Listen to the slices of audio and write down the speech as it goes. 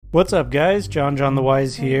What's up, guys? John the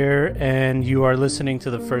Wise here, and you are listening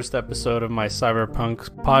to the first episode of my Cyberpunk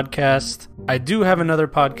podcast. I do have another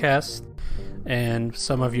podcast, and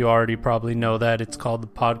some of you already probably know that. It's called the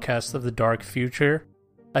Podcast of the Dark Future.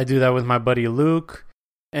 I do that with my buddy Luke,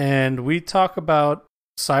 and we talk about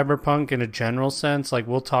Cyberpunk in a general sense. Like,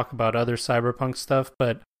 we'll talk about other Cyberpunk stuff,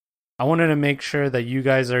 but I wanted to make sure that you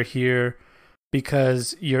guys are here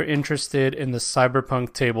because you're interested in the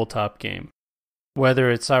Cyberpunk tabletop game.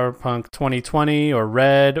 Whether it's Cyberpunk 2020 or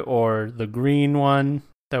Red or the green one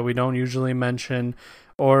that we don't usually mention,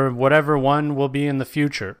 or whatever one will be in the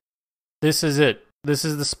future. This is it. This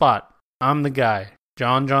is the spot. I'm the guy,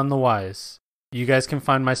 John the Wise. You guys can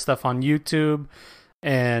find my stuff on YouTube,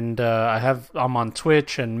 and I'm on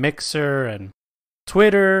Twitch and Mixer and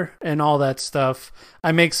Twitter and all that stuff.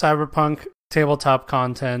 I make Cyberpunk tabletop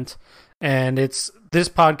content, and this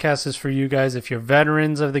podcast is for you guys if you're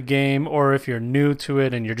veterans of the game or if you're new to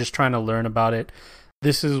it and you're just trying to learn about it.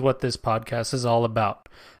 This is what this podcast is all about.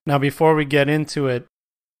 Now, before we get into it,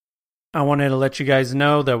 I wanted to let you guys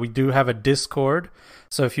know that we do have a Discord.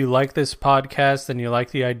 So if you like this podcast and you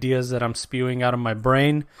like the ideas that I'm spewing out of my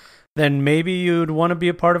brain, then maybe you'd want to be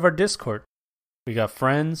a part of our Discord. We got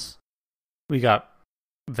friends, we got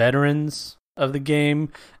veterans of the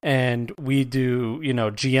game, and we do,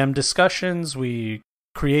 GM discussions. We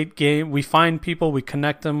create we find people, we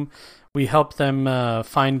connect them, we help them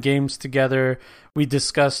find games together. We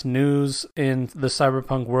discuss news in the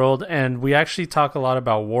Cyberpunk world, and we actually talk a lot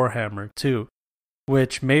about Warhammer too,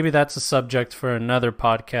 which maybe that's a subject for another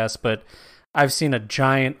podcast, but I've seen a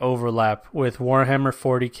giant overlap with Warhammer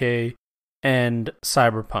 40k and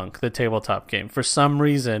Cyberpunk, the tabletop game. For some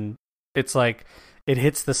reason, it's like it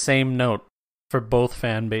hits the same note for both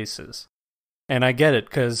fan bases. And I get it,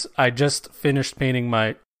 because I just finished painting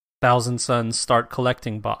my Thousand Suns Start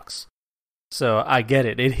Collecting box. So I get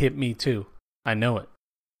it. It hit me too. I know it.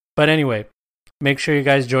 But anyway, make sure you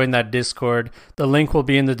guys join that Discord. The link will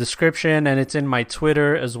be in the description, and it's in my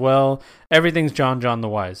Twitter as well. Everything's John the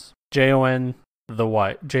Wise. Jon the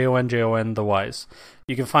Wise.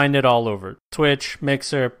 You can find it all over. Twitch,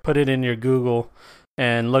 Mixer, put it in your Google,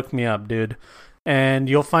 and look me up, dude. And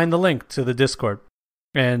you'll find the link to the Discord.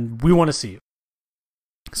 And we want to see you.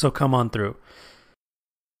 So come on through.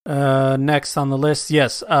 Next on the list,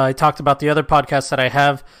 yes, I talked about the other podcast that I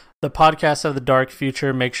have, the Podcast of the Dark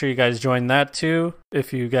Future. Make sure you guys join that too.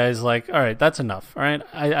 If you guys all right, that's enough. All right,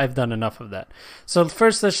 I've done enough of that. So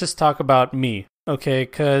first, let's just talk about me, okay?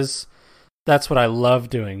 Because that's what I love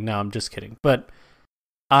doing. No, I'm just kidding. But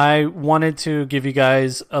I wanted to give you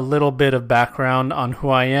guys a little bit of background on who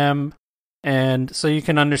I am, and so you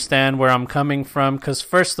can understand where I'm coming from. Because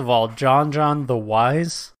first of all, John the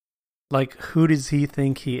Wise, like, who does he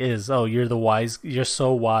think he is? Oh, you're the wise. You're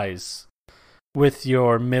so wise. With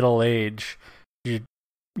your middle age, you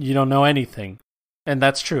don't know anything. And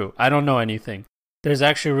that's true. I don't know anything. There's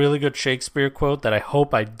actually a really good Shakespeare quote that I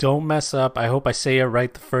hope I don't mess up. I hope I say it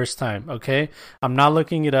right the first time, okay? I'm not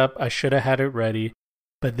looking it up. I should have had it ready.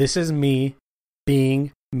 But this is me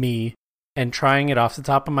being me and trying it off the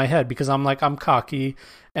top of my head, because I'm cocky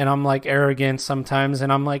and I'm arrogant sometimes, and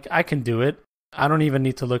I'm I can do it. I don't even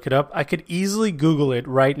need to look it up. I could easily Google it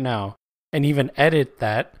right now and even edit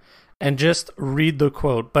that and just read the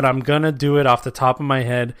quote, but I'm gonna do it off the top of my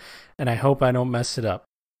head, and I hope I don't mess it up.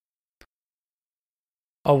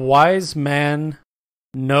 A wise man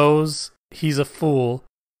knows he's a fool,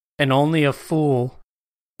 and only a fool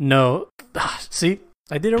See,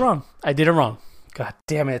 I did it wrong. God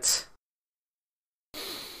damn it.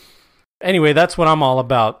 Anyway, that's what I'm all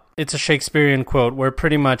about. It's a Shakespearean quote where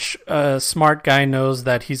pretty much a smart guy knows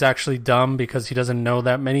that he's actually dumb because he doesn't know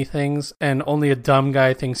that many things, and only a dumb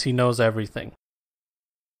guy thinks he knows everything.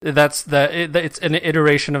 It's an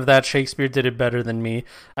iteration of that. Shakespeare did it better than me.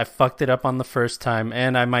 I fucked it up on the first time,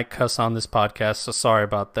 and I might cuss on this podcast, so sorry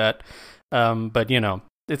about that. But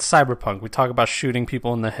it's Cyberpunk. We talk about shooting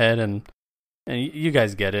people in the head, and you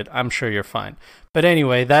guys get it. I'm sure you're fine. But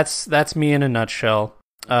anyway, that's me in a nutshell.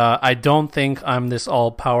 I don't think I'm this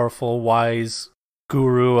all-powerful, wise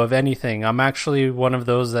guru of anything. I'm actually one of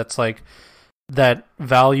those that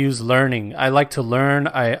values learning. I like to learn.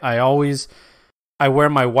 I wear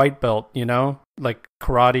my white belt, like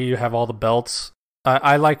karate, you have all the belts.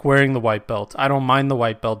 I like wearing the white belt. I don't mind the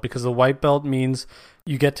white belt, because the white belt means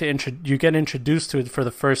you get introduced to it for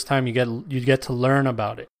the first time. You get to learn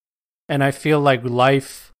about it. And I feel like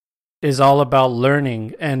life is all about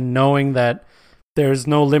learning and knowing that there's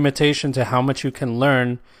no limitation to how much you can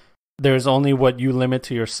learn. There's only what you limit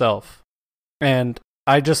to yourself. And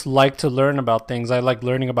I just like to learn about things. I like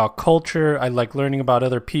learning about culture. I like learning about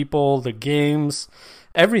other people, the games,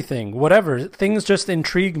 everything, whatever. Things just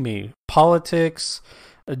intrigue me. Politics,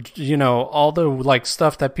 all the like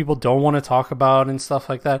stuff that people don't want to talk about and stuff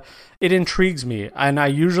like that. It intrigues me, and I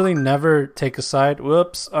usually never take a side.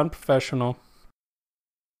 Whoops, unprofessional.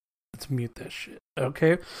 Let's mute that shit.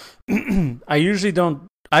 Okay.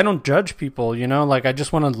 I don't judge people, like I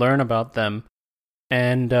just want to learn about them.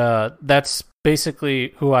 And that's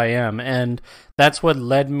basically who I am. And that's what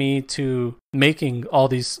led me to making all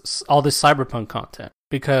this cyberpunk content,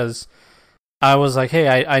 because I was like,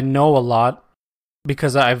 hey, I know a lot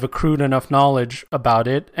because I've accrued enough knowledge about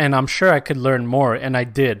it, and I'm sure I could learn more. And I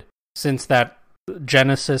did. Since that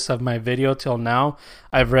genesis of my video till now,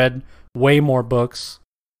 I've read way more books.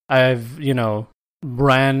 I've,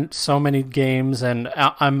 ran so many games, and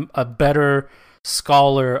I'm a better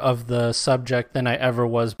scholar of the subject than I ever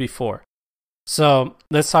was before. So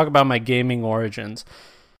let's talk about my gaming origins.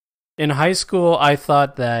 In high school, I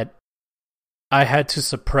thought that I had to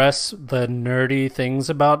suppress the nerdy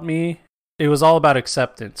things about me. It was all about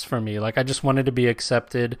acceptance for me. Like, I just wanted to be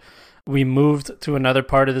accepted. We moved to another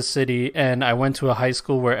part of the city, and I went to a high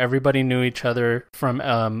school where everybody knew each other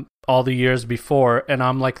from all the years before, and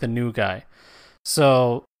I'm like the new guy.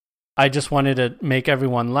 So I just wanted to make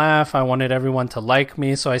everyone laugh. I wanted everyone to like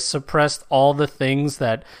me, so I suppressed all the things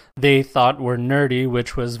that they thought were nerdy,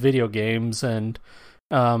 which was video games and,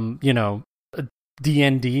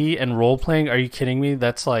 D&D and role-playing. Are you kidding me?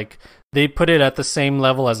 That's like, they put it at the same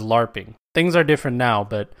level as LARPing. Things are different now,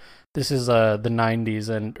 but this is the 90s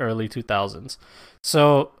and early 2000s.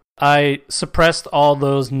 So I suppressed all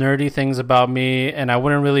those nerdy things about me, and I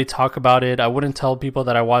wouldn't really talk about it. I wouldn't tell people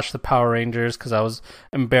that I watched the Power Rangers because I was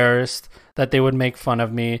embarrassed that they would make fun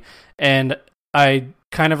of me. And I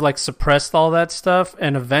kind of like suppressed all that stuff,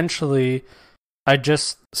 and eventually I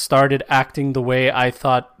just started acting the way I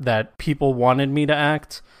thought that people wanted me to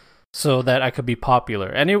act so that I could be popular.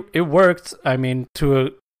 And it worked, I mean,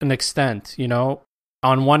 to an extent,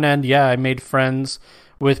 On one end, yeah, I made friends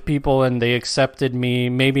with people and they accepted me,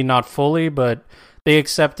 maybe not fully, but they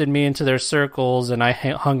accepted me into their circles, and I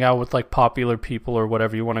hung out with like popular people or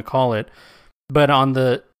whatever you want to call it. But on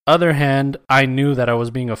the other hand, I knew that I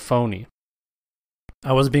was being a phony.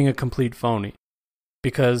 I was being a complete phony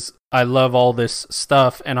because I love all this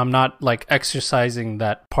stuff and I'm not like exercising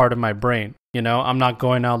that part of my brain. I'm not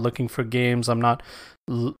going out looking for games. I'm not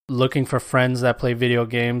looking for friends that play video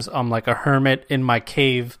games. I'm like a hermit in my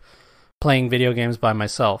cave playing video games by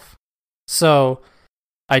myself. So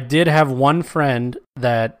I did have one friend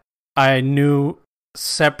that I knew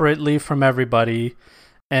separately from everybody,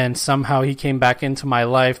 and somehow he came back into my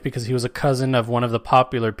life because he was a cousin of one of the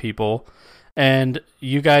popular people. And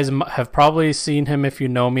you guys have probably seen him if you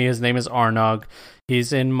know me. His name is Arnog.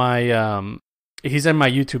 He's in my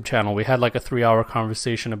YouTube channel. We had like a 3-hour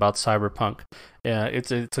conversation about Cyberpunk. Yeah,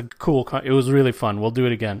 it's a cool. It was really fun. We'll do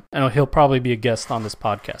it again, and he'll probably be a guest on this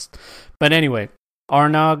podcast. But anyway,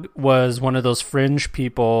 Arnog was one of those fringe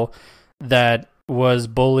people that was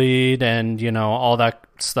bullied and all that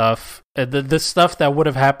stuff. The stuff that would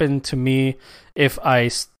have happened to me if I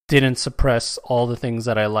didn't suppress all the things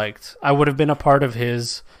that I liked. I would have been a part of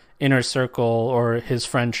his inner circle or his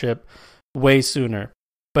friendship way sooner.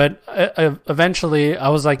 But eventually, I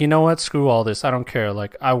was like, you know what? Screw all this. I don't care.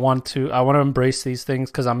 Like, I want to embrace these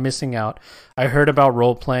things because I'm missing out. I heard about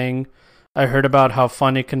role playing. I heard about how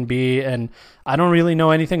fun it can be, and I don't really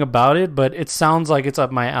know anything about it, but it sounds like it's up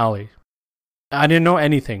my alley. I didn't know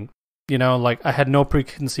anything. Like I had no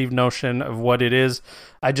preconceived notion of what it is.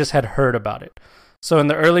 I just had heard about it. So in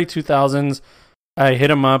the early 2000s, I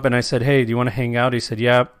hit him up and I said, hey, do you want to hang out? He said,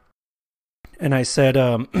 yeah. And I said,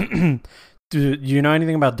 do you know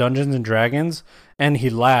anything about Dungeons and Dragons? And he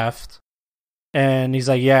laughed. And he's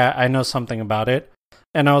like, yeah, I know something about it.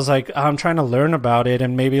 And I was like, I'm trying to learn about it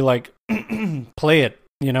and maybe like play it,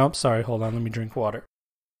 Sorry, hold on. Let me drink water.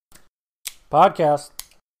 Podcast.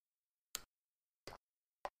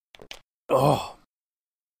 Oh.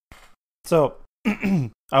 So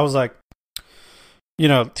I was like,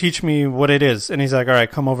 teach me what it is. And he's like, all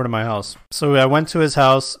right, come over to my house. So I went to his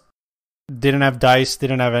house, didn't have dice,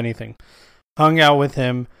 didn't have anything. Hung out with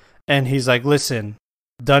him, and he's like, listen,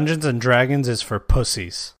 Dungeons and Dragons is for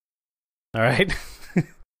pussies. All right?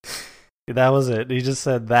 That was it. He just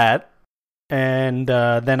said that. And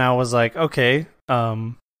then I was like, okay,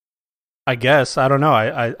 I guess. I don't know.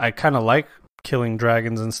 I kind of like killing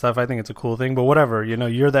dragons and stuff. I think it's a cool thing, but whatever.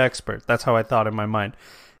 You're the expert. That's how I thought in my mind.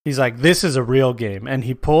 He's like, this is a real game. And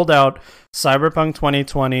he pulled out Cyberpunk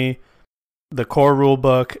 2020, the core rule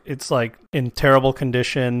book. It's like in terrible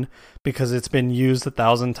condition because it's been used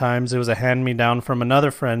 1,000 times. It was a hand-me-down from another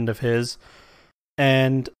friend of his.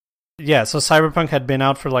 And yeah, so Cyberpunk had been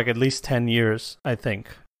out for like at least 10 years, I think,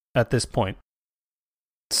 at this point.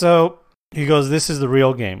 So he goes, "This is the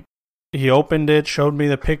real game." He opened it, showed me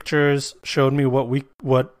the pictures, showed me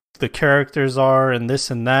what the characters are and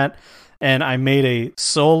this and that, and I made a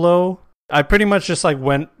solo. I pretty much just like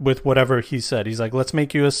went with whatever he said. He's like, "Let's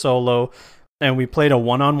make you a solo," and we played a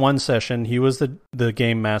one-on-one session. He was the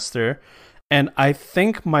game master, and I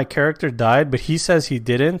think my character died, but he says he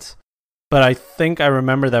didn't. But I think I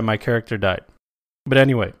remember that my character died. But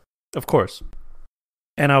anyway, of course.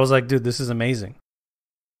 And I was like, "Dude, this is amazing.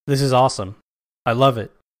 This is awesome. I love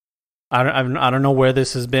it. I don't know where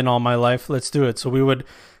this has been all my life. Let's do it." So we would,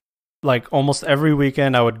 like, almost every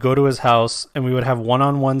weekend, I would go to his house and we would have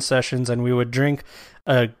one-on-one sessions and we would drink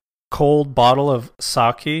a cold bottle of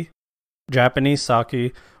sake, Japanese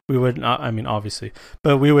sake. We would not, I mean, obviously,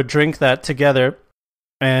 but we would drink that together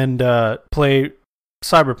and play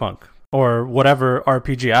Cyberpunk or whatever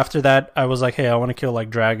RPG. After that, I was like, "Hey, I want to kill like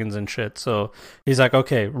dragons and shit." So he's like,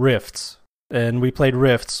 "Okay, Rifts." And we played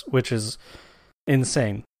Rifts, which is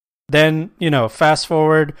insane. Then, fast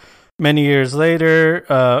forward many years later,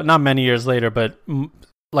 not many years later, but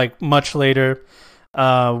like much later,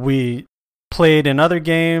 we played in other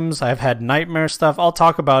games. I've had Nightmare stuff. I'll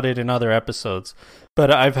talk about it in other episodes.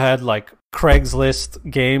 But I've had like Craigslist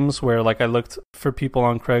games where like I looked for people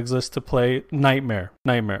on Craigslist to play Nightmare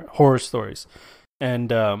horror stories. And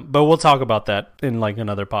but we'll talk about that in like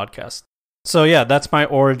another podcast. So yeah, that's my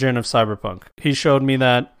origin of Cyberpunk. He showed me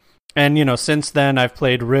that. And, since then, I've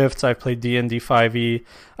played Rifts, I've played D&D 5e.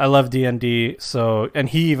 I love D&D, and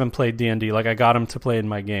he even played D&D. Like, I got him to play in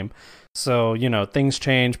my game. So, things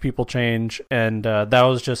change, people change, and that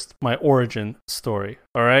was just my origin story,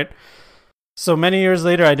 all right? So, many years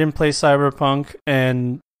later, I didn't play Cyberpunk,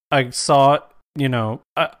 and I saw,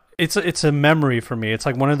 it's a memory for me. It's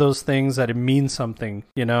like one of those things that it means something,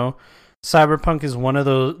 Cyberpunk is one of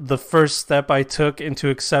the first step I took into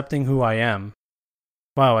accepting who I am.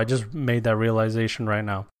 Wow, I just made that realization right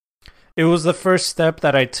now. It was the first step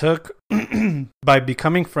that I took by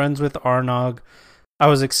becoming friends with Arnog. I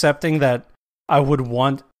was accepting that I would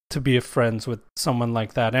want to be friends with someone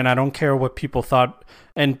like that, and I don't care what people thought.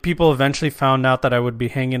 And people eventually found out that I would be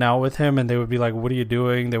hanging out with him, and they would be like, "What are you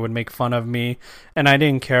doing?" They would make fun of me, and I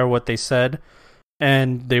didn't care what they said.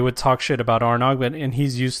 And they would talk shit about Arnog, and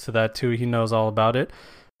he's used to that too. He knows all about it.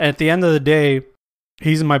 At the end of the day,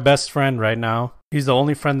 he's my best friend right now. He's the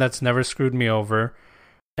only friend that's never screwed me over.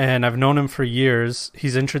 And I've known him for years.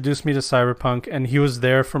 He's introduced me to Cyberpunk, and he was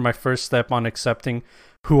there for my first step on accepting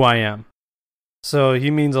who I am. So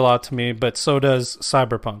he means a lot to me, but so does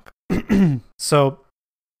Cyberpunk. So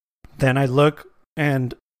then I look,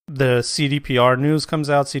 and the CDPR news comes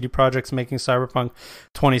out. CD Projekt's making Cyberpunk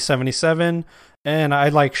 2077, and I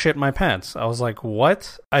like shit my pants. I was like,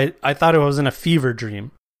 what? I thought it was in a fever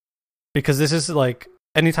dream. Because this is like,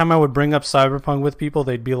 anytime I would bring up Cyberpunk with people,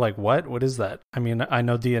 they'd be like, what is that? I mean, I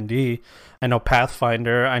know D&D, I know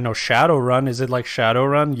Pathfinder, I know Shadowrun. Is it like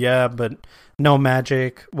Shadowrun? Yeah, but no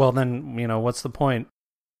magic. Well, then, what's the point?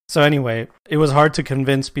 So anyway, it was hard to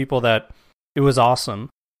convince people that it was awesome.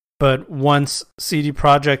 But once CD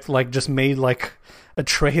Projekt like just made like a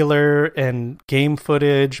trailer and game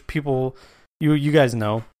footage, people, you guys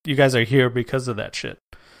know, you guys are here because of that shit.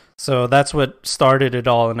 So that's what started it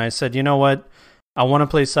all. And I said, you know what? I want to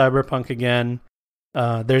play Cyberpunk again.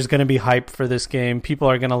 There's going to be hype for this game. People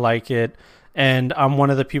are going to like it. And I'm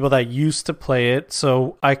one of the people that used to play it.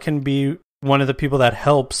 So I can be one of the people that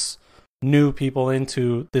helps new people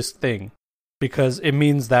into this thing. Because it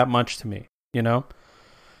means that much to me,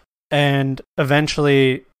 And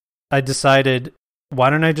eventually I decided,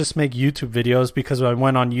 why don't I just make YouTube videos? Because I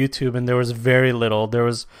went on YouTube and there was very little. There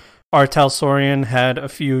was Artel Sorian had a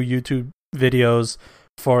few YouTube videos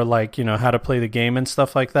for like, how to play the game and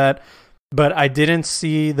stuff like that. But I didn't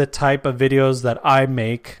see the type of videos that I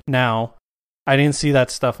make now. I didn't see that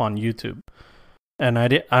stuff on YouTube. And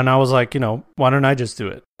I was like, why don't I just do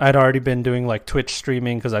it? I'd already been doing like Twitch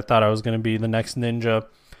streaming because I thought I was going to be the next ninja.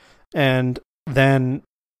 And then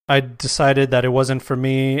I decided that it wasn't for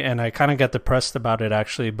me, and I kind of got depressed about it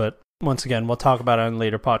actually, but once again, we'll talk about it in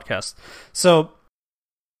later podcasts. So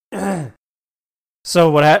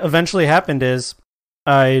what eventually happened is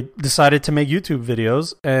I decided to make YouTube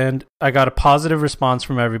videos, and I got a positive response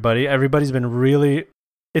from everybody. Everybody's been really...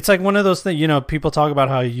 It's like one of those things, people talk about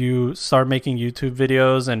how you start making YouTube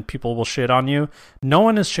videos and people will shit on you. No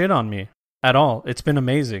one has shit on me at all. It's been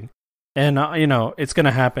amazing. And, it's going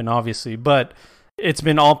to happen, obviously, but it's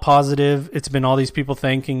been all positive. It's been all these people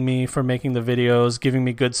thanking me for making the videos, giving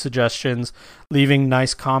me good suggestions, leaving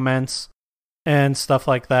nice comments, and stuff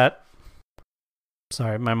like that.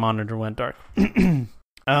 Sorry, my monitor went dark.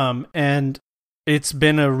 And it's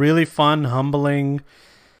been a really fun, humbling,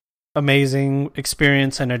 amazing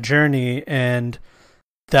experience and a journey. And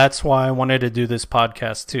that's why I wanted to do this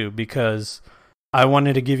podcast too, because I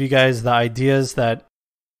wanted to give you guys the ideas that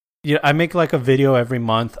I make like a video every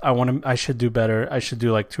month. I should do better. I should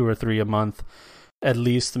do like 2 or 3 a month, at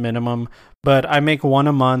least minimum. But I make 1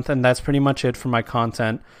 a month, and that's pretty much it for my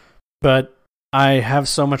content. But I have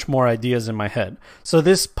so much more ideas in my head. So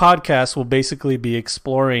this podcast will basically be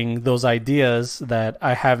exploring those ideas that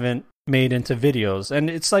I haven't made into videos. And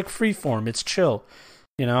it's like free form. It's chill.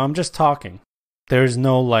 I'm just talking. There's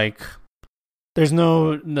no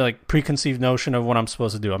preconceived notion of what I'm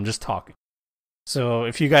supposed to do. I'm just talking. So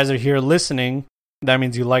if you guys are here listening, that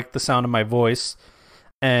means you like the sound of my voice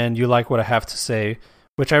and you like what I have to say,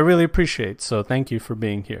 which I really appreciate. So thank you for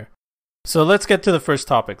being here. So let's get to the first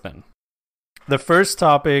topic then. The first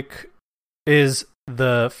topic is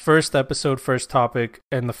the first episode, first topic,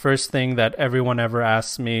 and the first thing that everyone ever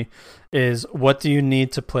asks me is, what do you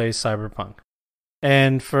need to play Cyberpunk?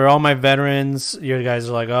 And for all my veterans, you guys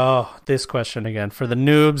are like, oh, this question again. For the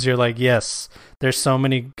noobs, you're like, yes, there's so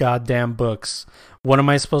many goddamn books. What am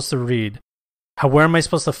I supposed to read? Where am I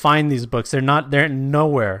supposed to find these books? They're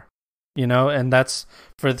nowhere, and that's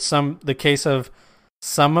for the case of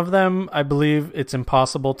some of them. I believe it's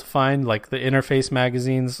impossible to find, like the Interface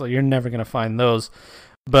magazines. You're never going to find those.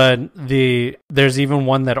 But there's even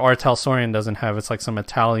one that R. Talsorian doesn't have. It's like some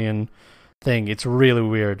Italian thing. It's really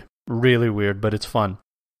weird. Really weird, but it's fun.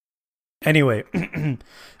 Anyway,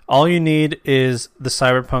 all you need is the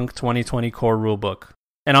Cyberpunk 2020 core rulebook.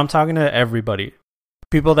 And I'm talking to everybody.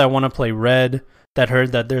 People that want to play Red, that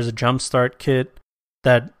heard that there's a Jumpstart kit,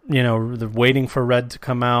 that, they're waiting for Red to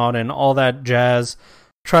come out and all that jazz.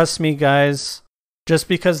 Trust me, guys, just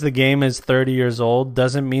because the game is 30 years old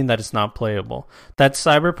doesn't mean that it's not playable. That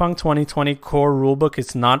Cyberpunk 2020 core rulebook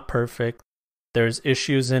is not perfect. There's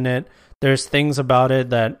issues in it. There's things about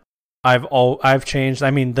it that I've changed. I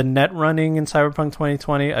mean, the net running in Cyberpunk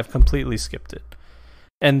 2020, I've completely skipped it.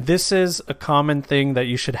 And this is a common thing that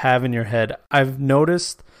you should have in your head. I've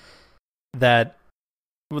noticed that.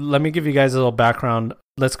 Let me give you guys a little background.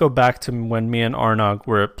 Let's go back to when me and Arnog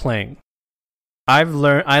were playing. I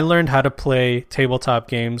learned how to play tabletop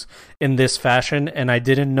games in this fashion, and I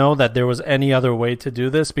didn't know that there was any other way to do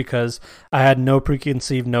this because I had no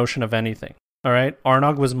preconceived notion of anything. All right,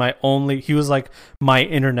 Arnog was he was like my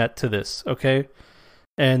internet to this, okay?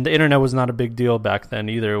 And the internet was not a big deal back then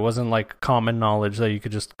either. It wasn't like common knowledge that you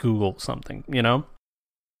could just Google something,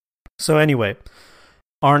 So anyway,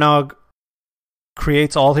 Arnog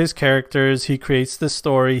creates all his characters, he creates the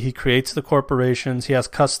story, he creates the corporations, he has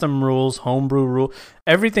custom rules, homebrew rule.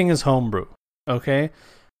 Everything is homebrew, okay?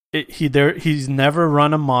 He's never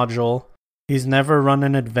run a module. He's never run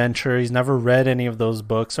an adventure. He's never read any of those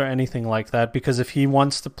books or anything like that, because if he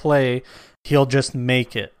wants to play, he'll just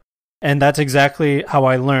make it. And that's exactly how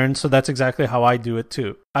I learned, so that's exactly how I do it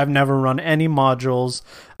too. I've never run any modules.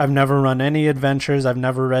 I've never run any adventures. I've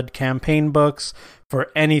never read campaign books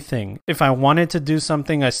for anything. If I wanted to do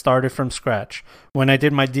something, I started from scratch. When I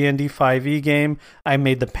did my D&D 5e game, I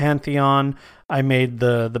made the Pantheon. I made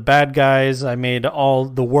the bad guys. I made all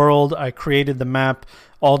the world. I created the map,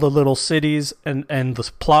 all the little cities and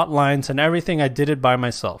the plot lines and everything. I did it by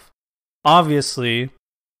myself. Obviously,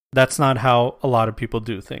 that's not how a lot of people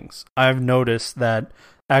do things. I've noticed that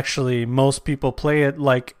actually most people play it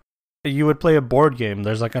like you would play a board game.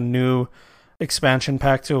 There's like a new expansion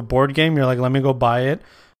pack to a board game. You're like, let me go buy it,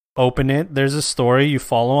 open it. There's a story. You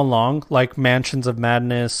follow along, like Mansions of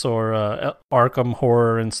Madness or Arkham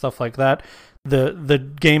Horror and stuff like that.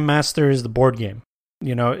 The game master is the board game.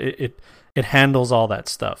 It handles all that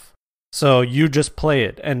stuff. So you just play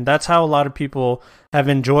it. And that's how a lot of people have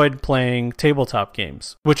enjoyed playing tabletop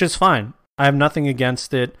games, which is fine. I have nothing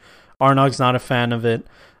against it. Arnog's not a fan of it.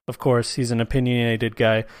 Of course, he's an opinionated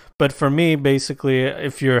guy. But for me, basically,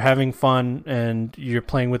 if you're having fun and you're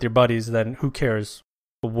playing with your buddies, then who cares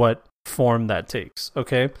what form that takes,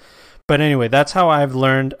 okay? But anyway, that's how I've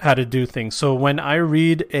learned how to do things. So when I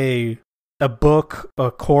read a book, a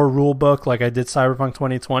core rule book, like I did Cyberpunk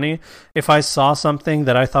 2020, if I saw something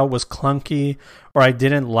that I thought was clunky or I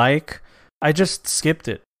didn't like, I just skipped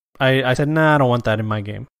it. I said, nah, I don't want that in my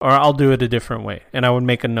game, or I'll do it a different way, and I would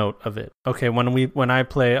make a note of it. Okay, when I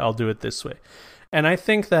play, I'll do it this way. And I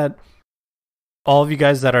think that all of you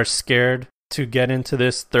guys that are scared to get into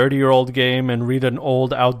this 30-year-old game and read an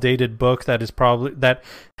old, outdated book that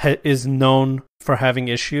is known for having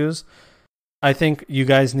issues, I think you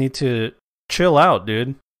guys need to chill out,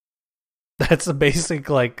 dude. That's the basic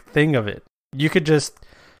thing of it. You could just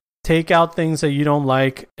take out things that you don't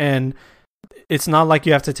like, and it's not like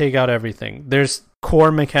you have to take out everything. There's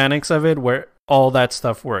core mechanics of it where all that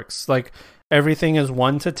stuff works. Like, everything is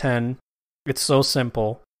 1 to 10. It's so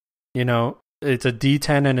simple. You know, it's a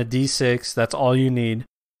D10 and a D6. That's all you need.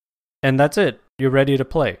 And that's it. You're ready to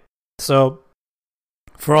play. So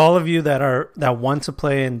for all of you that want to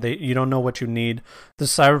play and you don't know what you need, the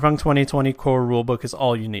Cyberpunk 2020 core rulebook is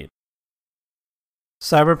all you need.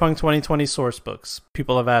 Cyberpunk 2020 source books.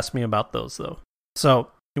 People have asked me about those, though. So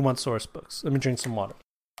you want source books. Let me drink some water.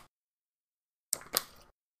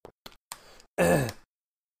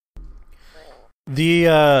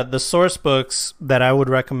 The source books that I would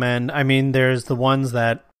recommend, I mean, there's the ones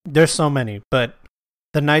that, there's so many, but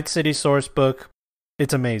the Night City source book,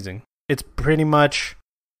 it's amazing. It's pretty much,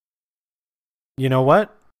 you know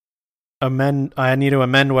what? I need to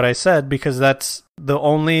amend what I said, because that's the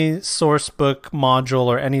only source book module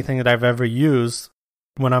or anything that I've ever used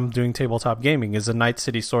when I'm doing tabletop gaming is a Night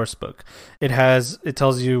City source book. It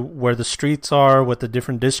tells you where the streets are, what the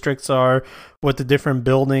different districts are, what the different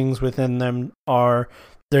buildings within them are,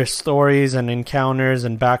 their stories and encounters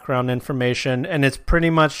and background information, and it's pretty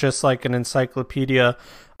much just like an encyclopedia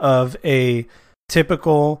of a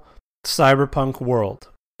typical cyberpunk world.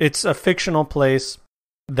 It's a fictional place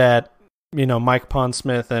that, you know, Mike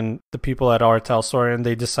Pondsmith and the people at R. Talsorian,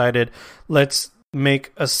 they decided, let's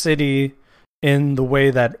make a city in the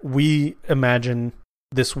way that we imagine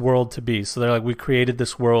this world to be. So they're like, we created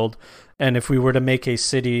this world, and if we were to make a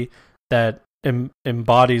city that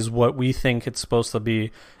embodies what we think it's supposed to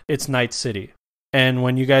be, it's Night City. And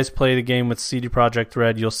when you guys play the game with CD Projekt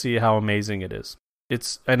Red, you'll see how amazing it is.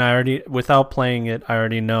 And I already, without playing it, I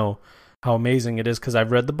already know how amazing it is because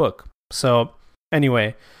I've read the book. So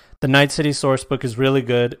anyway, the Night City source book is really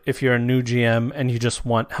good if you're a new GM and you just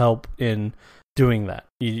want help in doing that.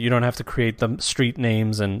 You don't have to create the street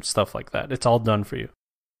names and stuff like that. It's all done for you.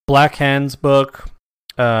 Black Hand's book,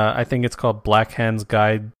 I think it's called Black Hand's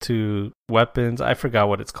Guide to Weapons. I forgot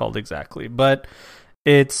what it's called exactly, but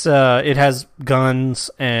it has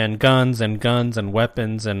guns and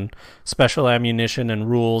weapons and special ammunition and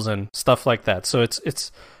rules and stuff like that. So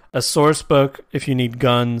it's a source book if you need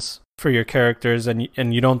guns for your characters and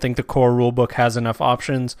you don't think the core rulebook has enough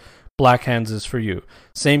options. Black Hands is for you.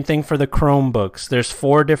 Same thing for the Chrome books. There's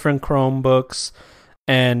 4 different Chrome books,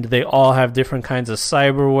 and they all have different kinds of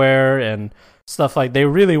cyberware and stuff like. They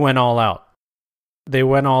really went all out. They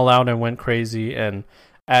went all out and went crazy and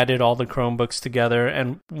added all the Chromebooks together.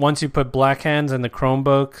 And once you put Black Hands in the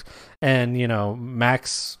Chromebook and, you know,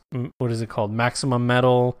 Maximum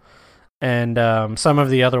Metal and some of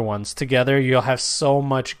the other ones together, you'll have so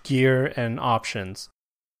much gear and options.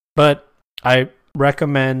 But I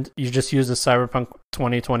recommend you just use the Cyberpunk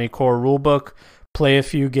 2020 core rulebook, play a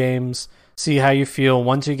few games, see how you feel.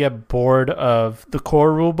 Once you get bored of the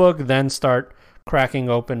core rulebook, then start cracking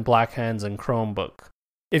open Black Hands and Chromebook.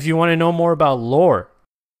 If you want to know more about lore,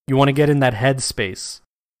 you want to get in that headspace.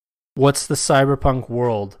 What's the cyberpunk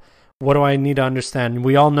world? What do I need to understand?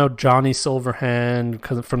 We all know Johnny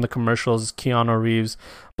Silverhand from the commercials, Keanu Reeves,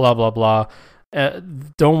 blah, blah, blah.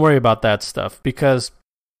 Don't worry about that stuff, because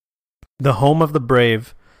The Home of the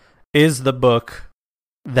Brave is the book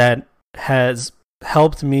that has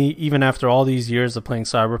helped me even after all these years of playing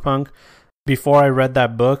Cyberpunk. Before I read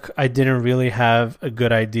that book, I didn't really have a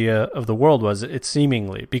good idea of the world, it's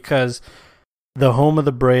seemingly, because The Home of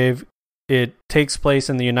the Brave, it takes place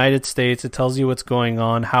in the United States. It tells you what's going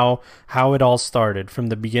on, how it all started from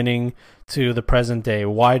the beginning to the present day.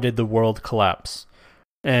 Why did the world collapse?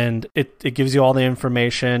 And it gives you all the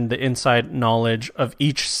information, the inside knowledge of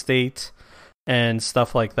each state and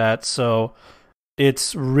stuff like that. So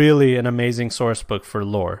it's really an amazing source book for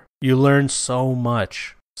lore. You learn so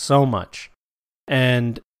much.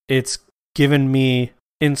 And it's given me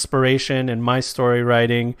inspiration in my story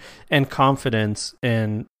writing and confidence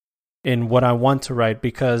in what I want to write,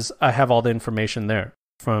 because I have all the information there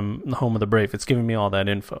from The Home of the Brave. It's giving me all that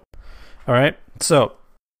info. All right? So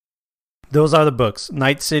those are the books.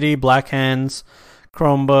 Night City, Black Hands,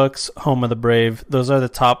 Chromebooks, Home of the Brave. Those are the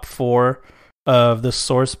top 4 of the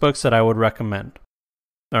source books that I would recommend.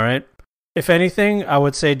 All right? If anything, I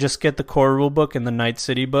would say just get the core rulebook and the Night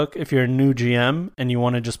City book. If you're a new GM and you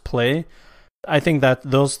want to just play, I think that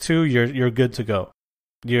those 2, you're good to go.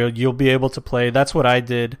 You'll be able to play. That's what I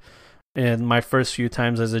did in my first few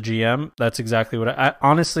times as a GM. That's exactly what I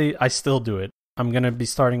honestly, I still do it. I'm going to be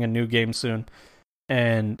starting a new game soon,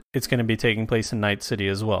 and it's going to be taking place in Night City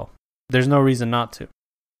as well. There's no reason not to.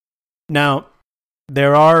 Now,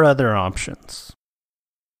 there are other options.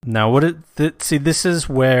 Now, this is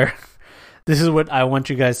what I want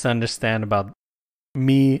you guys to understand about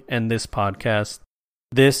me and this podcast,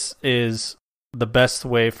 this is the best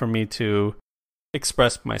way for me to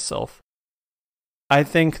express myself. I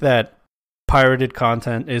think that pirated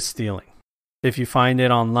content is stealing. If you find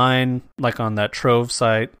it online, like on that Trove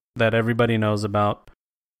site that everybody knows about,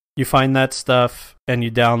 you find that stuff and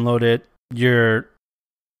you download it, you're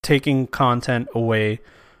taking content away.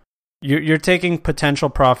 You're taking potential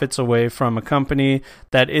profits away from a company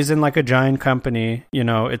that isn't like a giant company. You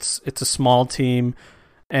know, it's a small team,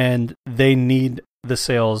 and they need the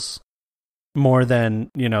sales more than,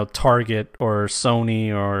 you know, Target or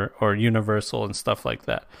Sony or Universal and stuff like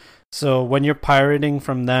that. So when you're pirating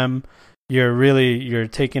from them, you're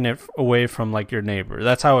taking it away from like your neighbor.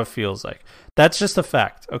 That's how it feels like. That's just a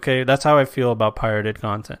fact, okay? That's how I feel about pirated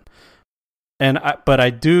content. But I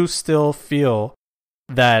do still feel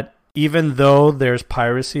that even though there's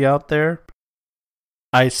piracy out there,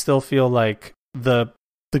 I still feel like the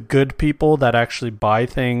good people that actually buy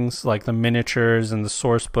things like the miniatures and the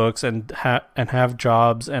source books and have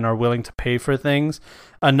jobs and are willing to pay for things,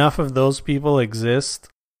 enough of those people exist,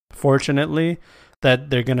 fortunately, that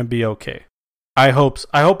they're going to be okay. I hope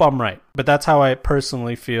I'm right, but that's how I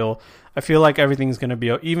personally feel. I feel like everything's going to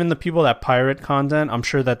be, even the people that pirate content, I'm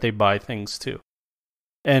sure that they buy things too.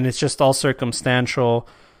 And it's just all circumstantial.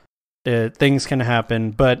 Things can happen,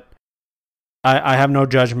 but I have no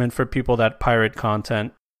judgment for people that pirate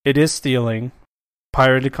content. It is stealing.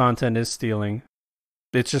 Pirated content is stealing.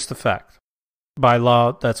 It's just a fact. By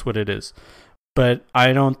law, that's what it is. But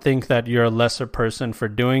I don't think that you're a lesser person for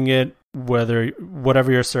doing it,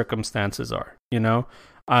 whatever your circumstances are. You know,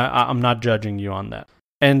 I'm not judging you on that.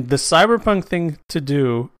 And the cyberpunk thing to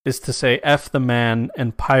do is to say F the man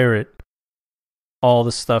and pirate all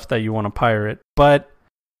the stuff that you want to pirate. But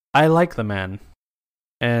I like the man,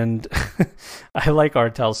 and I like R.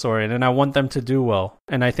 Talsorian, and I want them to do well.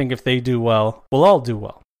 And I think if they do well, we'll all do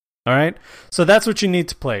well. All right? So that's what you need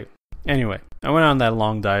to play. Anyway, I went on that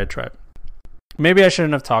long diatribe. Maybe I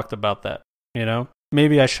shouldn't have talked about that, you know?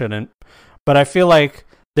 Maybe I shouldn't. But I feel like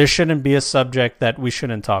there shouldn't be a subject that we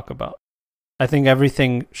shouldn't talk about. I think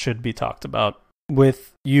everything should be talked about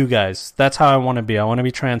with you guys. That's how I want to be. I want to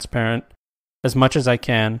be transparent as much as I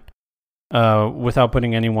can. Without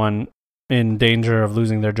putting anyone in danger of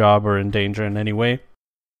losing their job or in danger in any way.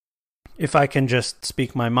 If I can just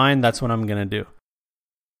speak my mind, that's what I'm going to do.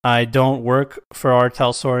 I don't work for R.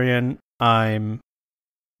 Talsorian. I'm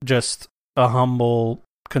just a humble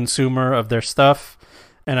consumer of their stuff,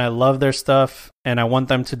 and I love their stuff, and I want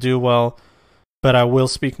them to do well, but I will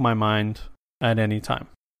speak my mind at any time.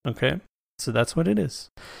 Okay? So that's what it is.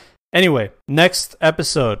 Anyway, next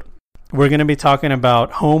episode, we're going to be talking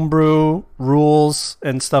about homebrew rules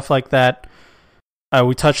and stuff like that.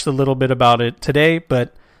 We touched a little bit about it today,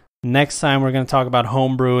 but next time we're going to talk about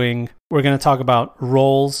homebrewing. We're going to talk about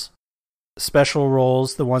roles, special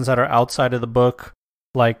roles, the ones that are outside of the book,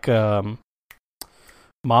 like Mob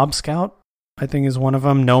Scout, I think is one of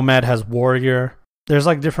them. Nomad has Warrior. There's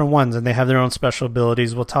like different ones, and they have their own special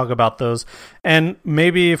abilities. We'll talk about those. And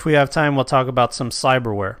maybe if we have time, we'll talk about some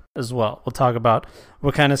cyberware as well. We'll talk about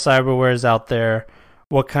what kind of cyberware is out there,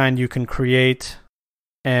 what kind you can create,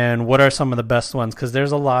 and what are some of the best ones, because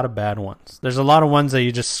there's a lot of bad ones. There's a lot of ones that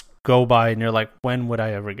you just go by and you're like, when would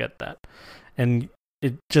I ever get that? And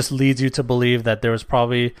it just leads you to believe that there was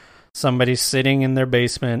probably somebody sitting in their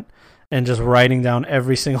basement and just writing down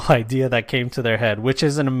every single idea that came to their head, which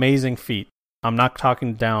is an amazing feat. I'm not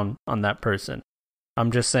talking down on that person.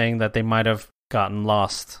 I'm just saying that they might have gotten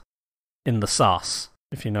lost in the sauce,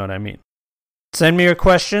 if you know what I mean. Send me your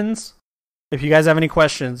questions. If you guys have any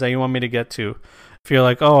questions that you want me to get to, if you're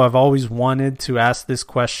like, oh, I've always wanted to ask this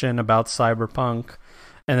question about Cyberpunk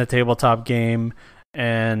and the tabletop game,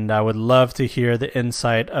 and I would love to hear the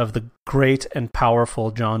insight of the great and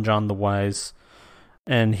powerful John the Wise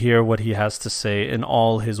and hear what he has to say in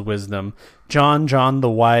all his wisdom.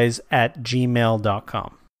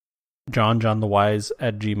 johnthewise@gmail.com.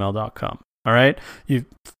 johnthewise@gmail.com. All right? You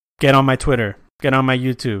get on my Twitter, get on my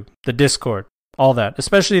YouTube, the Discord, all that.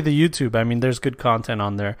 Especially the YouTube. I mean, there's good content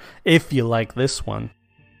on there. If you like this one,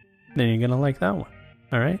 then you're going to like that one.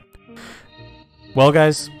 All right? Well,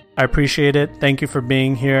 guys, I appreciate it. Thank you for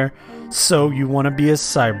being here. So you want to be a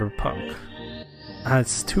cyberpunk.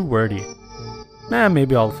 It's too wordy.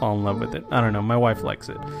 Maybe I'll fall in love with it. I don't know. My wife likes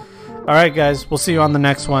it. All right, guys. We'll see you on the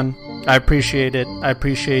next one. I appreciate it. I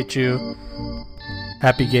appreciate you.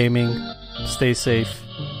 Happy gaming. Stay safe.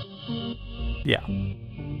 Yeah.